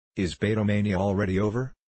Is Beto-mania already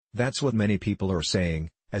over? That's what many people are saying,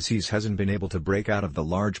 as he hasn't been able to break out of the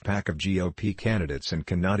large pack of GOP candidates and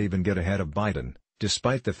cannot even get ahead of Biden,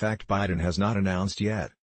 despite the fact Biden has not announced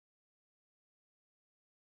yet.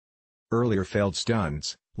 Earlier failed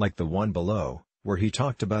stunts, like the one below, where he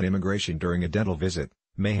talked about immigration during a dental visit,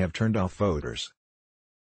 may have turned off voters.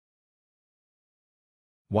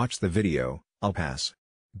 Watch the video, I'll pass.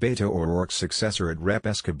 Beto O'Rourke's successor at Rep.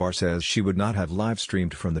 Escobar says she would not have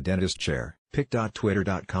live-streamed from the dentist chair.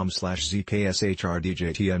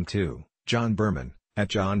 pic.twitter.com/ZKSHRDJTM2, John Berman,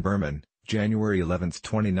 @JohnBerman, January 11,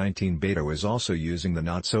 2019. Beto is also using the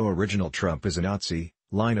not-so-original "Trump is a Nazi"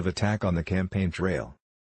 line of attack on the campaign trail.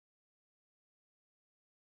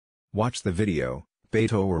 Watch the video.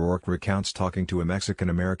 Beto O'Rourke recounts talking to a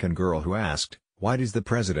Mexican-American girl who asked, "Why does the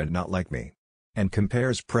president not like me?" and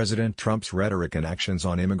compares President Trump's rhetoric and actions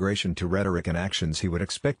on immigration to rhetoric and actions he would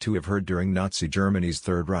expect to have heard during Nazi Germany's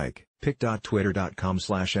Third Reich.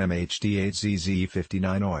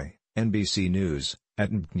 pic.twitter.com/MHD8ZZ59OI, NBC News,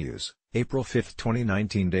 @NBCNews, April 5,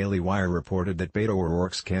 2019. Daily Wire reported that Beto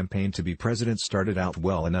O'Rourke's campaign to be president started out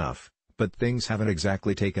well enough, but things haven't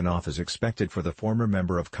exactly taken off as expected for the former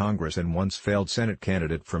member of Congress and once failed Senate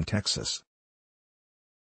candidate from Texas.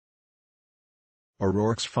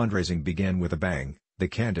 O'Rourke's fundraising began with a bang. The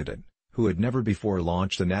candidate, who had never before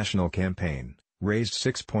launched a national campaign, raised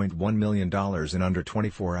 $6.1 million in under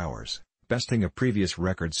 24 hours, besting a previous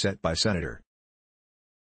record set by Senator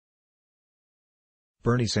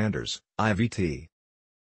Bernie Sanders, IVT.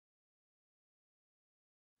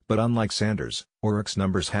 But unlike Sanders, O'Rourke's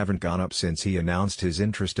numbers haven't gone up since he announced his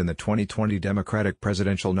interest in the 2020 Democratic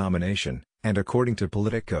presidential nomination, and according to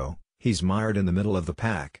Politico, he's mired in the middle of the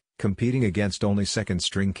pack, competing against only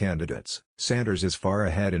second-string candidates. Sanders is far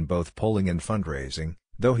ahead in both polling and fundraising,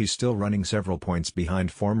 though he's still running several points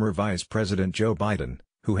behind former Vice President Joe Biden,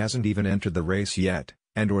 who hasn't even entered the race yet,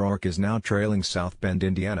 and O'Rourke is now trailing South Bend,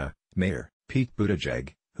 Indiana, Mayor Pete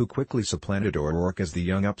Buttigieg, who quickly supplanted O'Rourke as the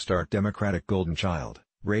young upstart Democratic golden child,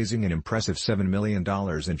 raising an impressive $7 million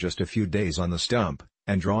in just a few days on the stump,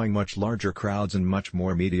 and drawing much larger crowds and much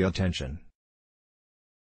more media attention.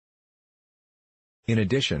 In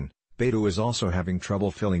addition, Beto is also having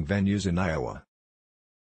trouble filling venues in Iowa.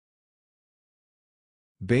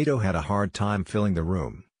 Beto had a hard time filling the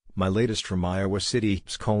room. My latest from Iowa City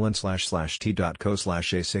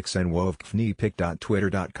 //t.co/a6nwovkfni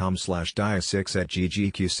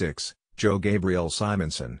pic.twitter.com/dia6@ggq6, Joe Gabriel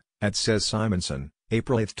Simonson, @says_Simonson,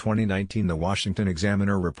 April 8, 2019. The Washington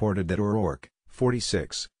Examiner reported that O'Rourke,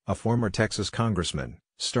 46, a former Texas congressman,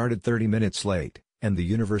 started 30 minutes late, and the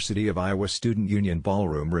University of Iowa Student Union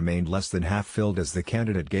ballroom remained less than half filled as the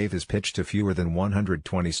candidate gave his pitch to fewer than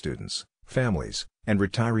 120 students, families, and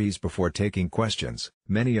retirees before taking questions.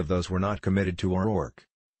 Many of those were not committed to O'Rourke.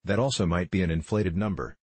 That also might be an inflated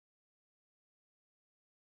number.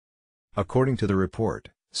 According to the report,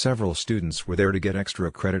 several students were there to get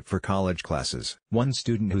extra credit for college classes. One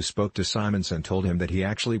student who spoke to Simonson told him that he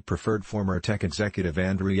actually preferred former tech executive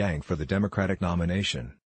Andrew Yang for the Democratic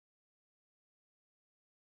nomination.